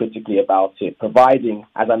think more critically about it, providing,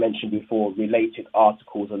 as I mentioned before, related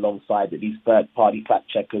articles alongside that these third-party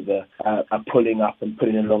fact-checkers are pulling up and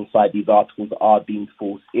putting alongside these articles that are deemed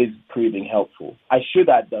false is proving helpful. I should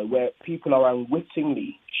add, though, where people are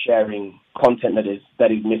unwittingly sharing content that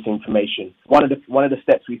is misinformation, one of the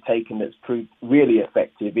steps we've taken that's proved really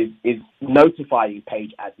effective is notifying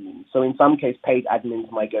page admins. So in some case, page admins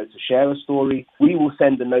might go to share a story. We will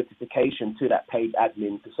send a notification to that page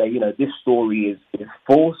admin to say, this story is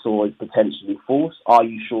false or is potentially false. Are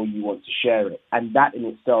you sure you want to share it? And that in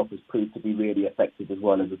itself has proved to be really effective as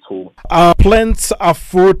well as a tool. Are plans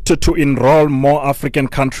afoot to enroll more African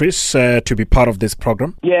countries to be part of this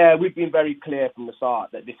program? Yeah, we've been very clear from the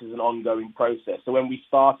start that this is an ongoing process. So when we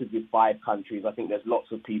started with 5 countries, I think there's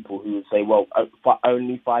lots of people who would say, well,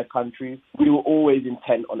 only 5 countries. We were always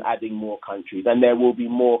intent on adding more countries, and there will be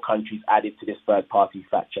more countries added to this third-party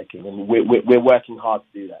fact-checking, and we're working hard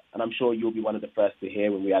to do that. And I'm sure you'll be one of the first to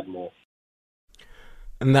hear when we add more.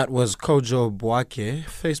 And that was Kojo Boake,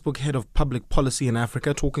 Facebook Head of Public Policy in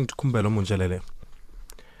Africa, talking to Kumbelo Munjalele.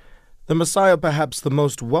 The Maasai are perhaps the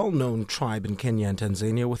most well-known tribe in Kenya and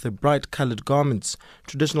Tanzania, with their bright-colored garments.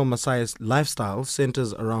 Traditional Maasai lifestyle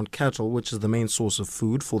centers around cattle, which is the main source of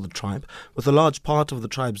food for the tribe, with a large part of the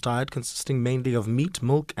tribe's diet consisting mainly of meat,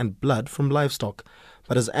 milk and blood from livestock.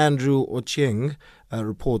 But as Andrew Ochieng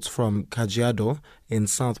reports from Kajiado in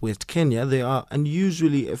southwest Kenya, there are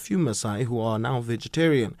unusually a few Maasai who are now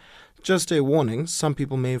vegetarian. Just a warning, some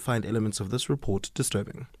people may find elements of this report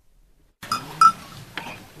disturbing.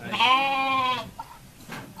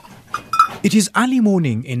 It is early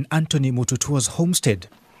morning in Anthony Mututua's homestead.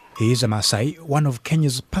 He is a Maasai, one of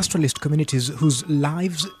Kenya's pastoralist communities whose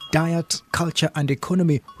lives, diet, culture and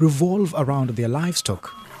economy revolve around their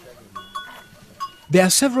livestock. There are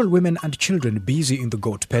several women and children busy in the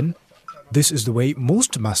goat pen. This is the way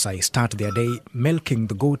most Maasai start their day, milking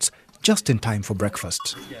the goats just in time for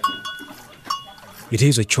breakfast. It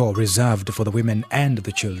is a chore reserved for the women and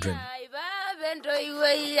the children.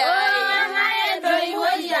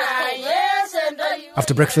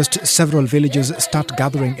 After breakfast, several villagers start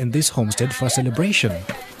gathering in this homestead for a celebration.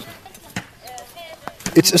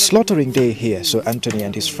 It's a slaughtering day here, so Anthony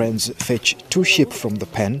and his friends fetch 2 sheep from the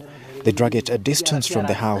pen. They drag it a distance from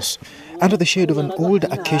the house. Under the shade of an old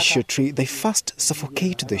acacia tree, they first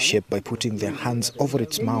suffocate the sheep by putting their hands over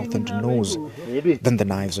its mouth and nose. Then the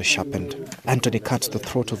knives are sharpened. Anthony cuts the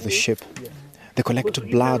throat of the sheep. They collect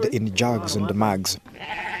blood in jugs and mugs.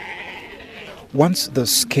 Once the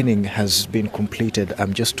skinning has been completed,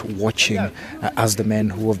 I'm just watching as the men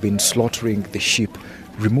who have been slaughtering the sheep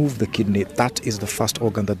remove the kidney. That is the first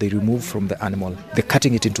organ that they remove from the animal. They're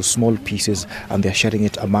cutting it into small pieces and they're sharing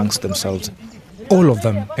it amongst themselves. All of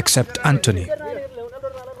them except Anthony.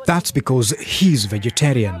 That's because he's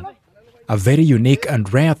vegetarian. A very unique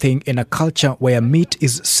and rare thing in a culture where meat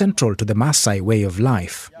is central to the Maasai way of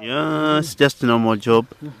life. Yeah, it's just a normal job.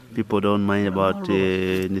 People don't mind about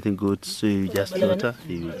anything good, so you just slaughter,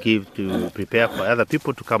 you give to prepare for other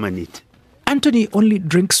people to come and eat. Anthony only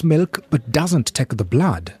drinks milk but doesn't take the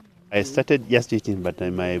blood. I started just eating, but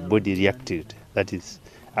my body reacted. That is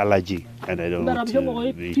allergy, and I don't want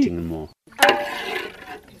to be eating more.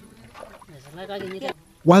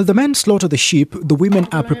 While the men slaughter the sheep, the women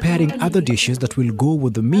are preparing other dishes that will go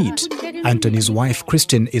with the meat. Anthony's wife,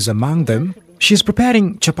 Christine, is among them. She's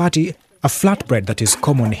preparing chapati, a flatbread that is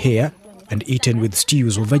common here and eaten with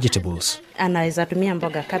stews or vegetables.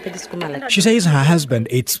 She says her husband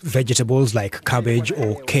eats vegetables like cabbage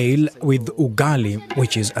or kale with ugali,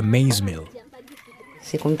 which is a maize meal.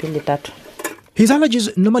 His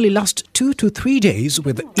allergies normally last 2 to 3 days,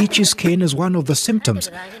 with itchy skin as one of the symptoms.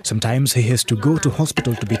 Sometimes he has to go to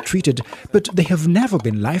hospital to be treated, but they have never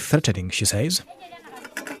been life-threatening, she says.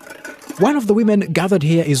 One of the women gathered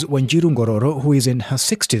here is Wanjiru Ngororo, who is in her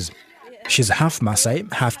 60s. She's half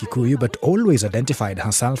Maasai, half Kikuyu, but always identified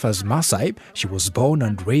herself as Maasai. She was born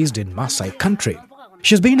and raised in Maasai country.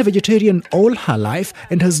 She's been a vegetarian all her life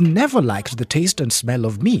and has never liked the taste and smell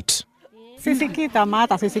of meat.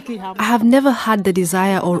 I have never had the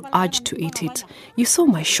desire or urge to eat it. You saw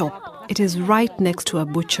my shop. It is right next to a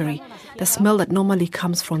butchery. The smell that normally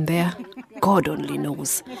comes from there, God only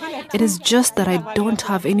knows. It is just that I don't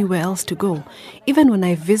have anywhere else to go. Even when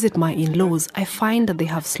I visit my in-laws, I find that they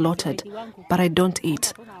have slaughtered, but I don't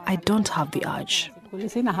eat. I don't have the urge.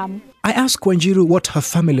 I ask Wanjiru what her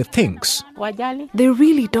family thinks. They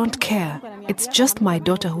really don't care. It's just my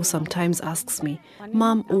daughter who sometimes asks me,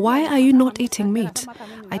 "Mom, why are you not eating meat?"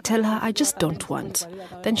 I tell her I just don't want.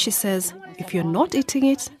 Then she says, "If you're not eating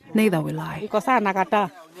it, neither will I."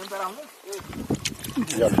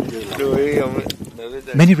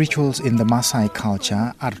 Many rituals in the Maasai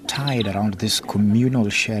culture are tied around this communal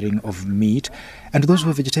sharing of meat, and those who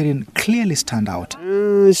are vegetarian clearly stand out.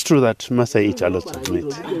 It's true that Maasai eat a lot of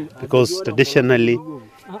meat because traditionally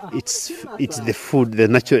it's the food,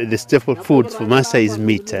 the staple food for Maasai is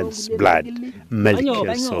meat and blood, milk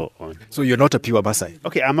and so on. So you're not a pure Maasai?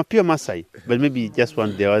 Okay, I'm a pure Maasai, but maybe just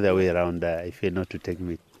want the other way around. I feel not to take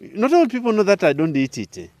meat. Not all people know that I don't eat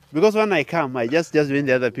it. Because when I come, I just when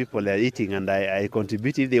the other people are eating and I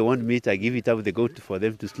contribute. If they want meat, I give it out the goat for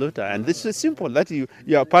them to slaughter. And this is simple, that you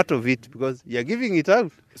are part of it because you're giving it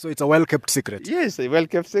out. So it's a well-kept secret? Yes, a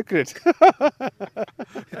well-kept secret.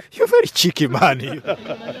 You're very cheeky, man.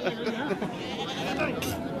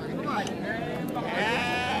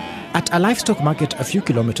 At a livestock market a few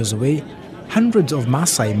kilometers away, hundreds of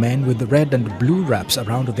Maasai men with red and blue wraps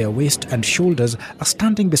around their waist and shoulders are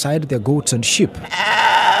standing beside their goats and sheep.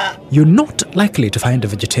 You're not likely to find a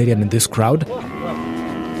vegetarian in this crowd.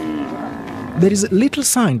 There is little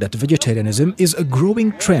sign that vegetarianism is a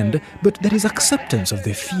growing trend, but there is acceptance of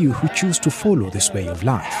the few who choose to follow this way of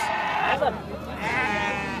life.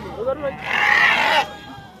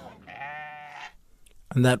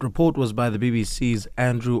 And that report was by the BBC's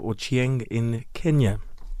Andrew Ochieng in Kenya.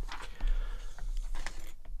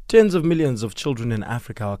 Tens of millions of children in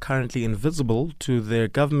Africa are currently invisible to their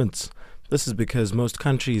governments. This is because most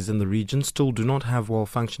countries in the region still do not have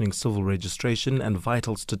well-functioning civil registration and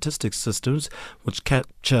vital statistics systems which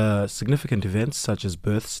capture significant events such as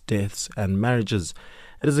births, deaths and marriages.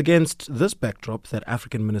 It is against this backdrop that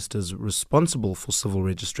African ministers responsible for civil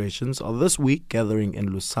registrations are this week gathering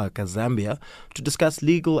in Lusaka, Zambia, to discuss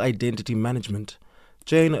legal identity management.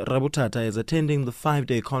 Jane Rabutata is attending the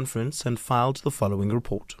 5-day conference and filed the following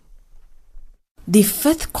report. The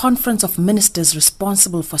 5th Conference of Ministers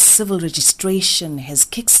responsible for civil registration has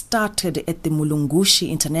kick-started at the Mulungushi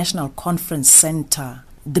International Conference Center.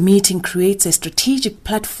 The meeting creates a strategic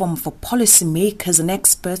platform for policymakers and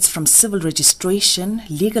experts from civil registration,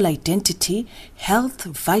 legal identity, health,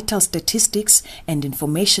 vital statistics, and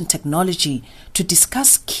information technology to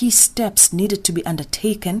discuss key steps needed to be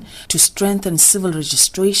undertaken to strengthen civil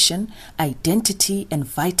registration, identity, and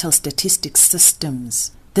vital statistics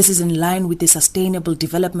systems. This is in line with the Sustainable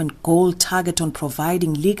Development Goal target on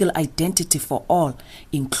providing legal identity for all,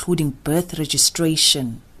 including birth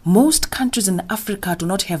registration. Most countries in Africa do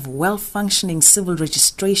not have well-functioning civil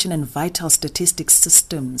registration and vital statistics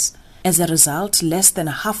systems. As a result, less than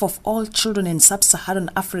half of all children in sub-Saharan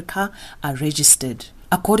Africa are registered.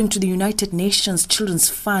 According to the United Nations Children's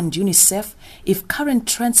Fund, UNICEF, if current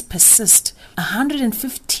trends persist,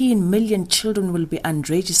 115 million children will be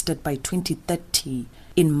unregistered by 2030.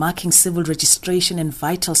 In marking Civil Registration and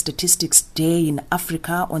Vital Statistics Day in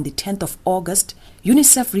Africa on the 10th of August,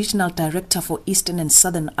 UNICEF Regional Director for Eastern and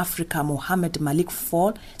Southern Africa, Mohammed Malik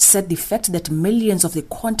Fall, said the fact that millions of the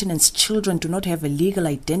continent's children do not have a legal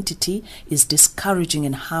identity is discouraging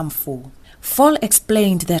and harmful. Fall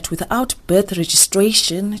explained that without birth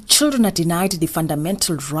registration, children are denied the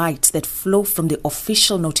fundamental rights that flow from the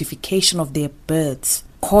official notification of their births.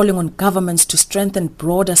 Calling on governments to strengthen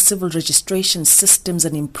broader civil registration systems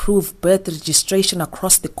and improve birth registration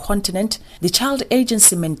across the continent, the Child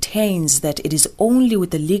Agency maintains that it is only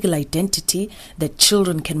with a legal identity that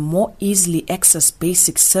children can more easily access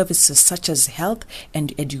basic services such as health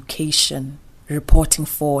and education. Reporting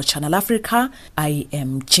for Channel Africa, I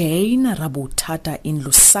am Jane Rabutata in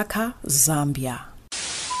Lusaka, Zambia.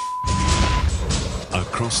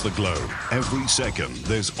 Across the globe, every second,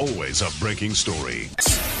 there's always a breaking story.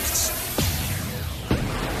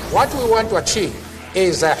 What we want to achieve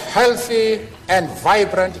is a healthy and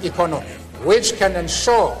vibrant economy which can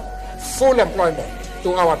ensure full employment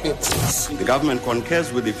to our people. The government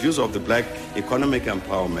concurs with the views of the Black Economic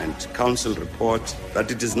Empowerment Council report that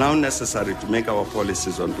it is now necessary to make our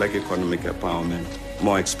policies on black economic empowerment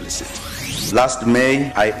more explicit. Last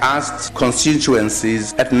May, I asked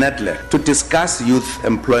constituencies at NEDLEC to discuss youth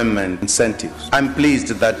employment incentives. I'm pleased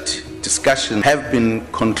that discussions have been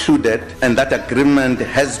concluded and that agreement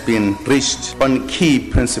has been reached on key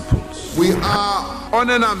principles. We are on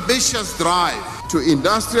an ambitious drive to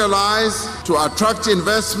industrialize, to attract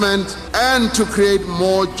investment, and to create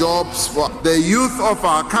more jobs for the youth of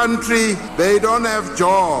our country. They don't have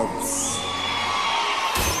jobs.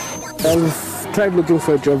 I've tried looking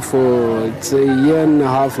for a job for it's a year and a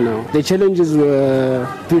half now. The challenges were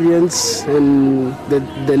experience and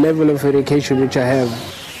the level of education which I have.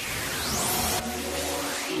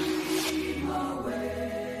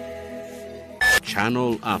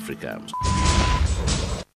 Channel Africa.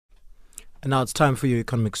 And now it's time for your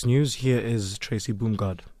economics news. Here is Tracy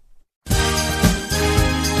Boomgard.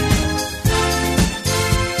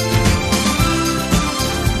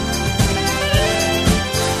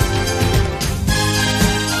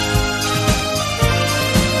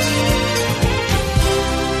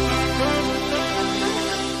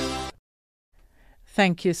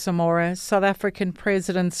 Thank you, Samora. South African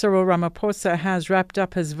President Cyril Ramaphosa has wrapped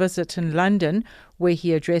up his visit in London, where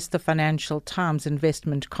he addressed the Financial Times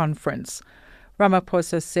Investment Conference.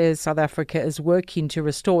 Ramaphosa says South Africa is working to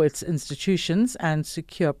restore its institutions and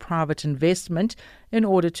secure private investment in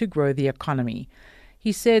order to grow the economy.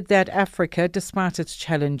 He said that Africa, despite its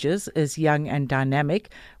challenges, is young and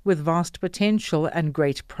dynamic, with vast potential and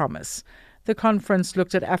great promise. The conference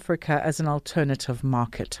looked at Africa as an alternative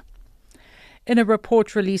market. In a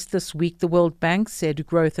report released this week, the World Bank said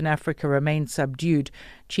growth in Africa remains subdued.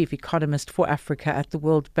 Chief economist for Africa at the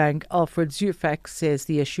World Bank, Alfred Zufak, says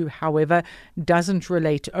the issue, however, doesn't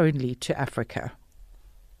relate only to Africa.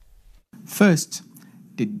 First,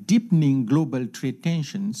 the deepening global trade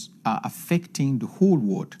tensions are affecting the whole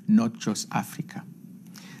world, not just Africa.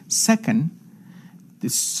 Second, the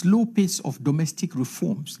slow pace of domestic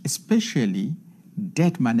reforms, especially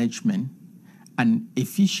debt management, and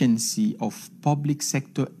efficiency of public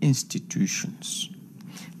sector institutions.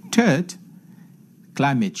 Third,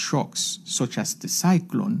 climate shocks such as the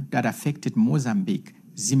cyclone that affected Mozambique,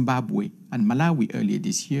 Zimbabwe, and Malawi earlier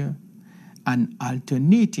this year, and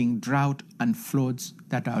alternating drought and floods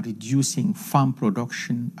that are reducing farm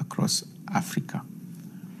production across Africa.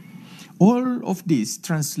 All of this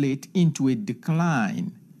translate into a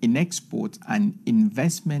decline in exports and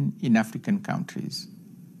investment in African countries.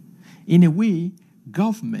 In a way,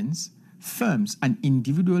 governments, firms, and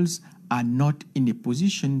individuals are not in a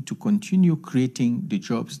position to continue creating the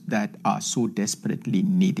jobs that are so desperately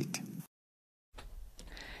needed.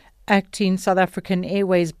 Acting South African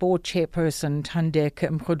Airways board chairperson Thandeka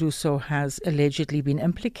Mkhoduso has allegedly been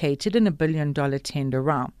implicated in a $1 billion tender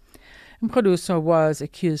row. Mkhoduso was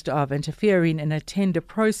accused of interfering in a tender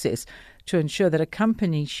process to ensure that a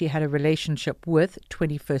company she had a relationship with,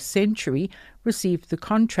 21st Century, received the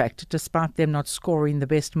contract despite them not scoring the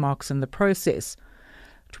best marks in the process.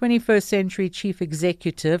 21st Century Chief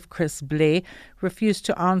Executive Chris Blair refused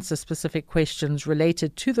to answer specific questions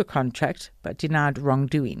related to the contract but denied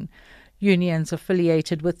wrongdoing. Unions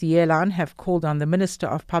affiliated with the airline have called on the Minister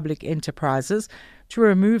of Public Enterprises to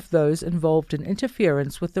remove those involved in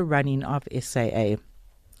interference with the running of SAA.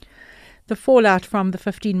 The fallout from the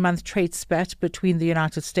 15-month trade spat between the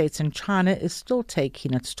United States and China is still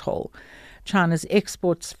taking its toll. China's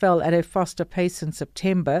exports fell at a faster pace in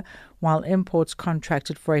September, while imports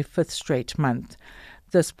contracted for a fifth straight month.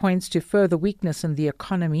 This points to further weakness in the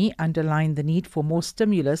economy, underlying the need for more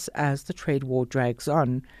stimulus as the trade war drags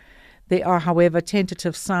on. There are, however,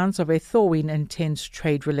 tentative signs of a thawing in tense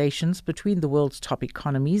trade relations between the world's top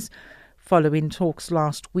economies. Following talks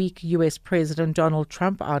last week, U.S. President Donald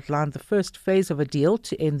Trump outlined the first phase of a deal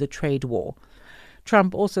to end the trade war.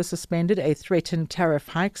 Trump also suspended a threatened tariff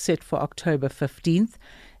hike set for October 15th.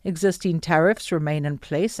 Existing tariffs remain in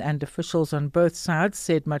place, and officials on both sides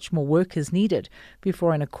said much more work is needed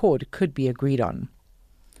before an accord could be agreed on.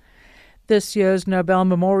 This year's Nobel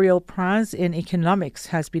Memorial Prize in Economics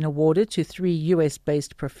has been awarded to 3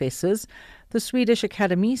 U.S.-based professors. The Swedish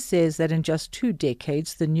Academy says that in just 2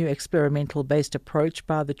 decades, the new experimental-based approach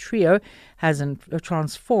by the trio has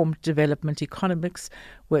transformed development economics,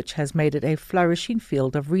 which has made it a flourishing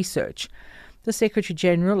field of research. The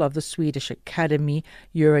Secretary-General of the Swedish Academy,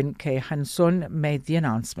 Göran K. Hansson, made the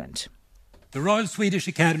announcement. The Royal Swedish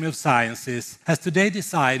Academy of Sciences has today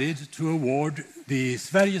decided to award the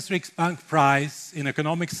Sveriges Riksbank Prize in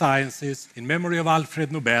Economic Sciences in memory of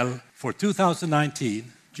Alfred Nobel for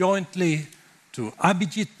 2019, jointly to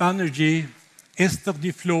Abhijit Banerjee, Esther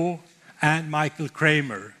Duflo, and Michael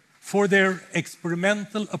Kramer for their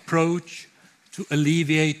experimental approach to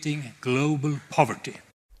alleviating global poverty.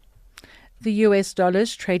 The US dollar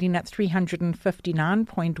is trading at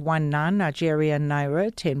 359.19 Nigerian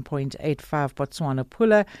naira, 10.85 Botswana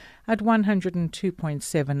pula, at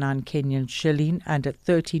 102.79 Kenyan shilling, and at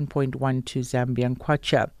 13.12 Zambian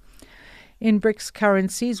kwacha. In BRICS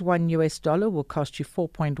currencies, $1 US will cost you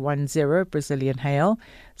 4.10 Brazilian real,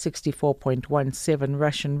 64.17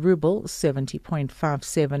 Russian ruble,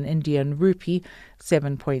 70.57 Indian rupee,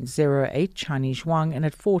 7.08 Chinese yuan, and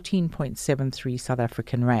at 14.73 South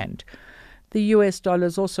African rand. The US dollar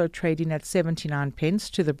is also trading at 79 pence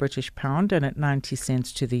to the British pound and at 90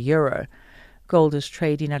 cents to the euro. Gold is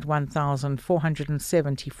trading at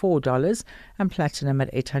 $1,474 and platinum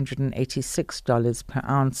at $886 per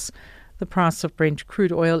ounce. The price of Brent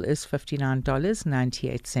crude oil is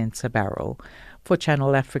 $59.98 a barrel. For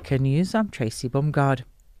Channel Africa News, I'm Tracy Bumgard.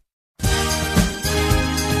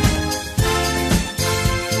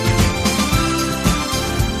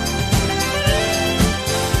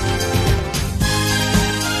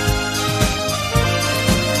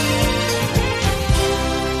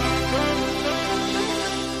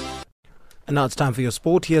 And now it's time for your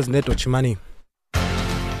sport. Here's Neto Chimani.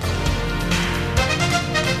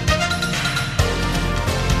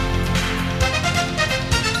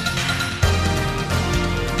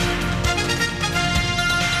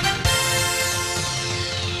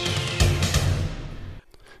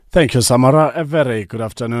 Thank you, Samara. A very good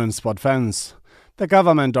afternoon, sport fans. The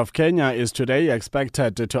government of Kenya is today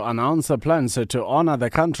expected to announce plans to honor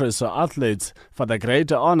the country's athletes for the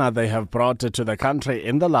great honor they have brought to the country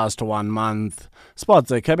in the last 1 month.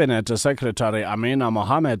 Sports Cabinet Secretary Amina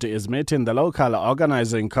Mohammed is meeting the local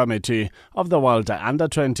organizing committee of the World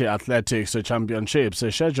Under-20 Athletics Championships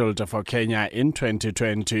scheduled for Kenya in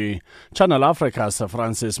 2020. Channel Africa's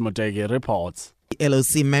Francis Mutegi reports.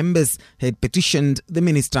 LOC members had petitioned the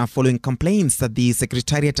minister following complaints that the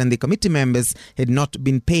secretariat and the committee members had not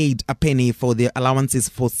been paid a penny for their allowances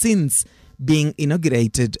for since being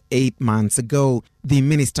inaugurated 8 months ago. The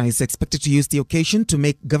minister is expected to use the occasion to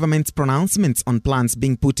make government's pronouncements on plans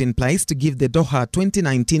being put in place to give the Doha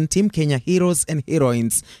 2019 Team Kenya heroes and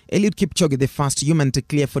heroines Eliud Kipchoge, the first human to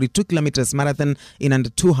clear 42 kilometers marathon in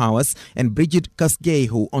under 2 hours, and Brigid Kosgei,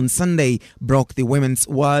 who on Sunday broke the women's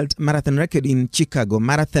world marathon record in Chicago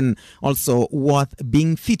Marathon. Also worth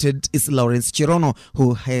being featured is Lawrence Chirono,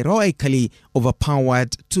 who heroically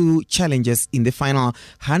overpowered 2 challengers in the final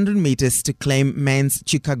 100 meters to claim men's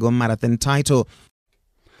Chicago Marathon title.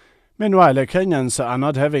 Meanwhile, Kenyans are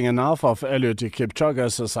not having enough of Eliud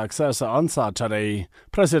Kipchoge's success on Saturday.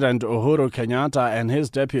 President Uhuru Kenyatta and his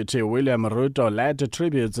deputy William Ruto led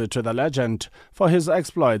tributes to the legend for his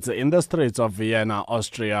exploits in the streets of Vienna,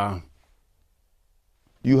 Austria.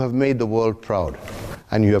 You have made the world proud,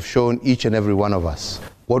 and you have shown each and every one of us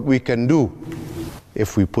what we can do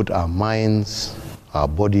if we put our minds, our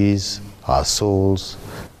bodies, our souls,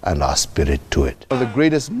 and our spirit to it. One of the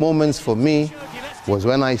greatest moments for me was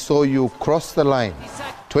when I saw you cross the line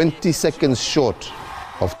 20 seconds short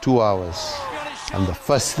of 2 hours, and the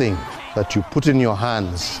first thing that you put in your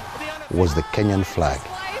hands was the Kenyan flag.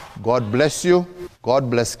 God bless you,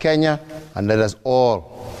 God bless Kenya, and let us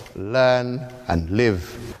all learn and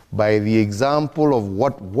live by the example of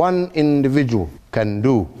what one individual can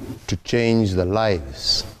do to change the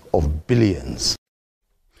lives of billions.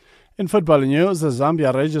 In football news,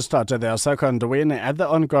 Zambia registered their second win at the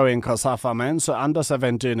ongoing COSAFA Men's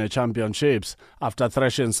Under-17 Championships after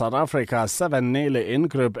thrashing South Africa 7-0 in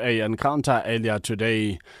Group A encounter earlier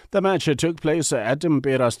today. The match took place at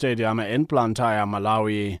Mpira Stadium in Blantyre,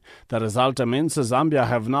 Malawi. The result means Zambia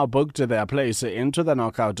have now booked their place into the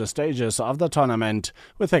knockout stages of the tournament,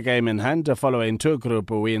 with a game in hand following 2 group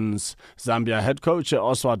wins. Zambia head coach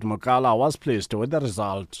Oswald Mukala was pleased with the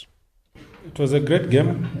result. It was a great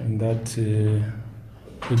game in that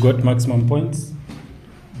we got maximum points,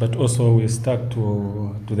 but also we stuck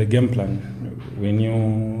to the game plan. We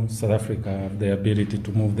knew South Africa have the ability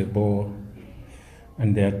to move the ball,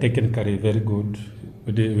 and they are technically very good.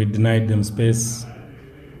 We denied them space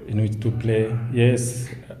in which to play. Yes,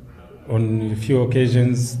 on a few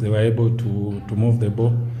occasions they were able to move the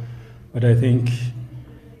ball, but I think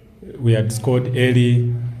we had scored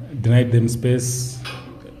early, denied them space,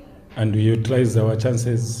 and we utilized our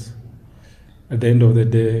chances. At the end of the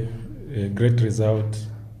day, a great result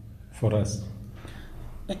for us.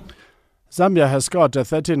 Zambia has scored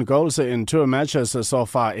 13 goals in 2 matches so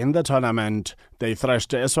far in the tournament. They thrashed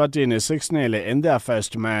Eswatini 6-0 in their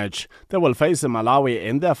first match. They will face Malawi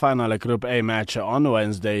in their final Group A match on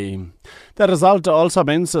Wednesday. The result also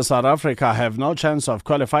means South Africa have no chance of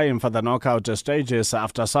qualifying for the knockout stages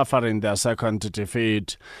after suffering their second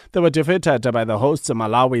defeat. They were defeated by the hosts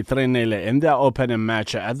Malawi 3-0 in their opening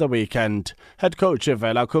match at the weekend. Head coach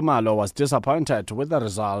Vela Khumalo was disappointed with the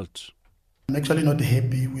result. I'm actually not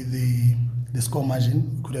happy with the score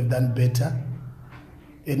margin. We could have done better.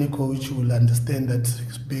 Any coach will understand that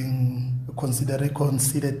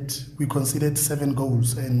we considered 7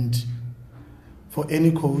 goals, and for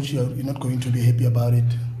any coach you're not going to be happy about it,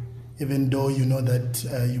 even though you know that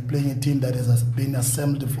you're playing a team that has been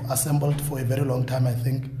assembled for a very long time. I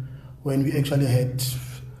think when we actually had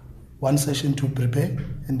one session to prepare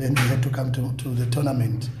and then we had to come to the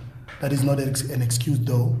tournament, that is not an excuse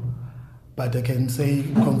though. But I can say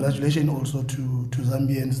congratulations also to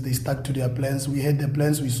Zambians. They stuck to their plans. We had the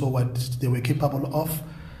plans. We saw what they were capable of,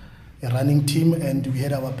 a running team, and we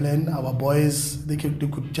had our plan. Our boys, they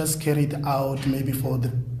could just carry it out maybe for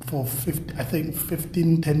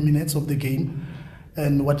 10 minutes of the game.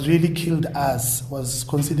 And what really killed us was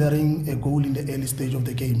considering a goal in the early stage of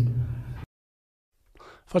the game.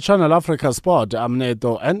 For Channel Africa Sport, I'm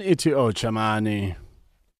Neto and ETO Chamani.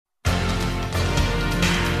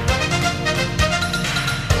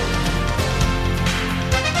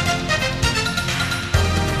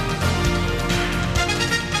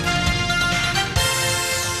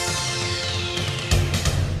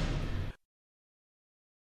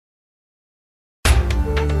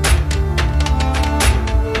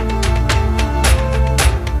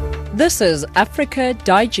 This is Africa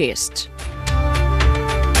Digest.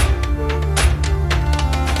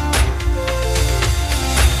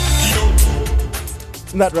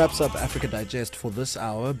 And that wraps up Africa Digest for this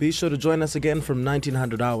hour. Be sure to join us again from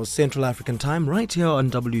 1900 hours Central African Time right here on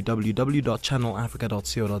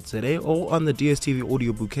www.channelafrica.co.za or on the DSTV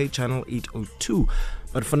audio bouquet channel 802.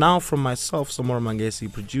 But for now, from myself, Samora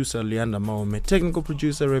Mangesi, producer Leander Maome, technical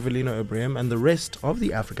producer Revelino Ibrahim, and the rest of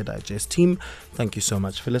the Africa Digest team, thank you so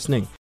much for listening.